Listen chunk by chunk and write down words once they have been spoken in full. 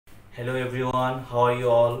Hello everyone, how are you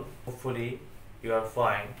all? Hopefully you are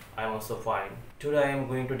fine. I am also fine. Today I am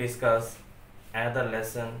going to discuss another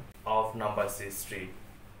lesson of numbers history.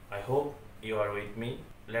 I hope you are with me.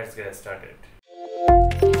 Let's get started.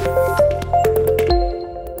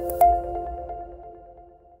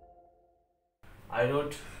 I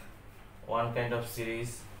wrote one kind of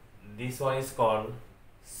series. This one is called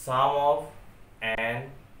sum of an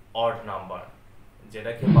odd number,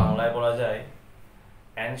 যেটাকে বাংলায় বলা যায়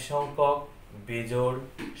n সংখ্যক বিজোড়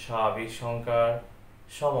স্বাভাবিক সংখ্যার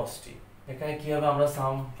সমষ্টি। এখানে কিভাবে আমরা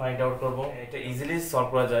সাম ফাইন্ড আউট করব, এটা ইজিলি সলভ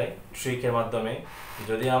করা যায় ট্রিকের মাধ্যমে।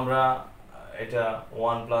 যদি আমরা এটা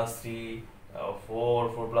 1 + 3 4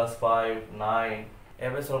 4 + 5 9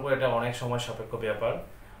 এভাবে সলভ করে, এটা অনেক সময় সাপেক্ষ ব্যাপার।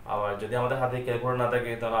 আবার যদি আমাদের হাতে ক্যালকুলেটর না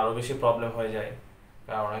থাকে তাহলে আরও বেশি প্রবলেম হয়ে যায়,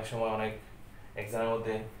 কারণ অনেক সময় অনেক এক্সামের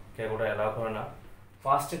মধ্যে ক্যালকুলেটর অ্যালাউ করে না।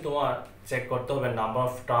 ফার্স্টে তোমার চেক করতে হবে নাম্বার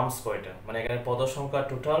অফ টার্মস কয়টা, মানে এখানে পদ সংখ্যা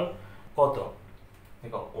টোটাল কত।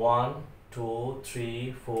 দেখো 1 2 3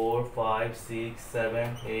 4 5 6 7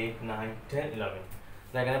 8 9 10 11,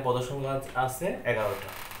 এখানে পদ সংখ্যা আছে 11টা।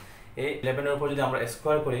 এই 11 এর উপর যদি আমরা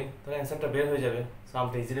স্কোয়ার করি তাহলে অ্যান্সারটা বের হয়ে যাবে,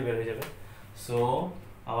 সামটা ইজিলি বের হয়ে যাবে। So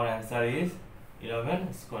our answer is 11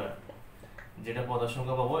 square. যেটা পদ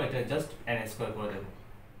সংখ্যা পাবো এটা জাস্ট n স্কোয়ার করে দেবো।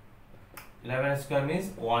 11 স্কোয়ার মিন্স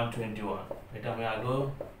 121। এটা আমি আগেও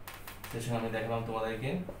সেশনে আমি দেখালাম তোমাদেরকে।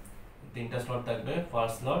 তিনটা স্লট থাকবে,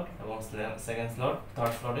 ফার্স্ট স্লট এবং সেকেন্ড স্লট।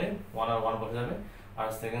 থার্ড স্লটে 1 আর 1 বসে যাবে, আর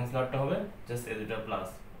সেকেন্ড স্লটটা হবে জাস্ট এই দুটো plus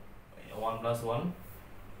 1 + 1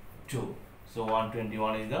 2। So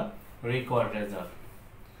 121 is the required result.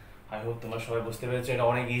 I hope তোমরা সবাই বুঝতে পেরেছো, এটা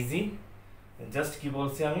অনেক ইজি। জাস্ট কি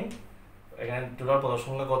বলছি আমি, এখানে টোটাল পদ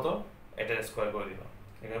সংখ্যা কত এটা স্কোয়ার করে দিবা।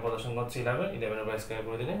 এখানে পদ সংখ্যা হচ্ছে 11, 11 এর উপর স্কোয়ার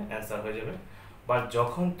করে দিলে অ্যান্সার হয়ে যাবে। বাট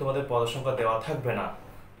যখন তোমাদের পদ সংখ্যা দেওয়া থাকবে না,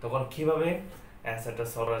 তখন কিভাবে অ্যান্সারটা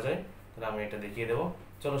সলভ করা যায় তাহলে আমি এটা দেখিয়ে দেবো।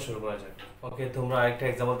 চলো শুরু করা যাক। ওকে, তোমরা একটা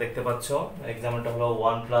এক্সাম্পল দেখতে পাচ্ছ। এক্সাম্পলটা হলো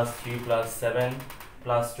 1 + 3 + 7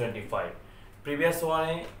 + 25। প্রিভিয়াস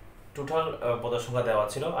ওয়ানে টোটাল পদ সংখ্যা দেওয়া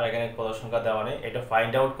ছিল, আর এখানে পদ সংখ্যা দেওয়া নেই। এটা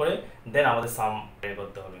ফাইন্ড আউট করে দেন আমাদের সাম বের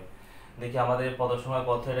করতে হবে। দেখি আমাদের পদ সংখ্যা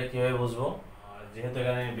কত, এটা কীভাবে বুঝবো। যেহেতু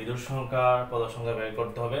এখানে বিজোড় সংখ্যার পদ সংখ্যা বের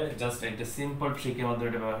করতে হবে, জাস্ট একটা সিম্পল ট্রিকের মধ্যে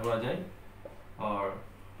এটা ব্যবহার করা যায় আর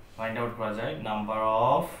ফাইন্ড আউট করা যায় নাম্বার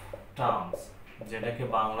অফ টার্মস, যেটাকে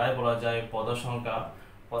বাংলায় বলা যায় পদ সংখ্যা।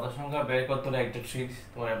 পদ সংখ্যা বের করতে হলে একটা ট্রিক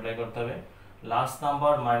তোমার অ্যাপ্লাই করতে হবে। Last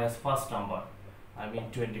number minus first number, I mean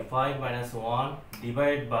 25 - 1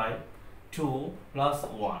 divided by 2 +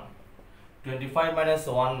 1. 25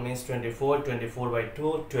 - 1 means 24, 24 by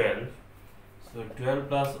 2 12. So 12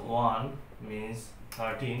 + 1 means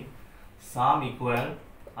 13. Sum equal,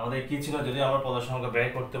 আমাদের কি ছিল, যদি আমরা পদ সংখ্যা বের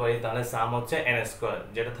করতে পারি তাহলে সাম হচ্ছে n স্কয়ার।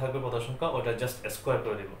 যেটা থাকবে পদ সংখ্যা ওটা জাস্ট স্কয়ার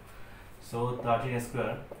করে দেব। So 13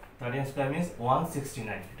 square, 13 square means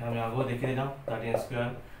 169। এটা আমি আগেও দেখে দিলাম। 13 স্কয়ার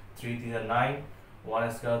 3 × 9, 1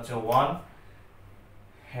 স্কয়ার হচ্ছে 1।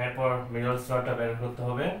 এরপর মিডল স্লটটা বের করতে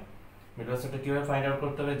হবে। মিডল স্লটটা কিভাবে ফাইন্ড আউট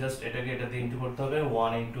করতে হবে, জাস্ট এটাকে এটা দিয়ে ইনটু করতে হবে।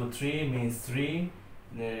 1 × 3 means 3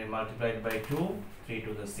 multiplied by 2, 3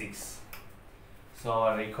 to the 6. So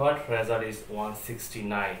our record result is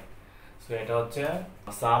 169. So এটা হচ্ছে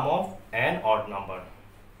sum of an odd number.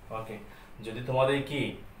 ওকে, যদি তোমাদের কি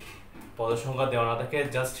পদ সংখ্যা দেওয়া না থাকে,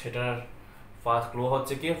 জাস্ট এটার ফার্স্ট ক্লু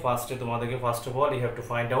হচ্ছে কি, ফার্স্টে তোমাদেরকে first of all you have to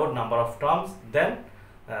find out number of terms, then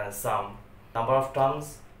some. Number of terms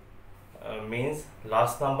means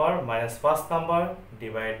last number minus first number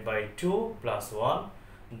divided by 2 + 1,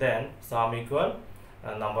 then sum equal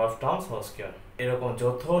number of terms whole square. এরকম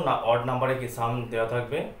যত না odd নাম্বারে কি সাম দেওয়া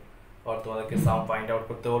থাকবে আর তোমাদেরকে সাম find out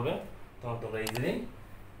করতে বলবে, তখন তোমরা ইজিলি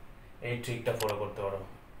এই ট্রিকটা ফলো করতে পারো।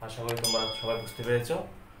 আশা করি তোমরা সবাই বুঝতে পেরেছো।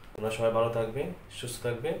 তোমরা সবাই ভালো থাকবে, সুস্থ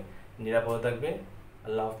থাকবে, নিরাপদে থাকবে।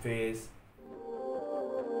 আল্লাহ হাফিজ।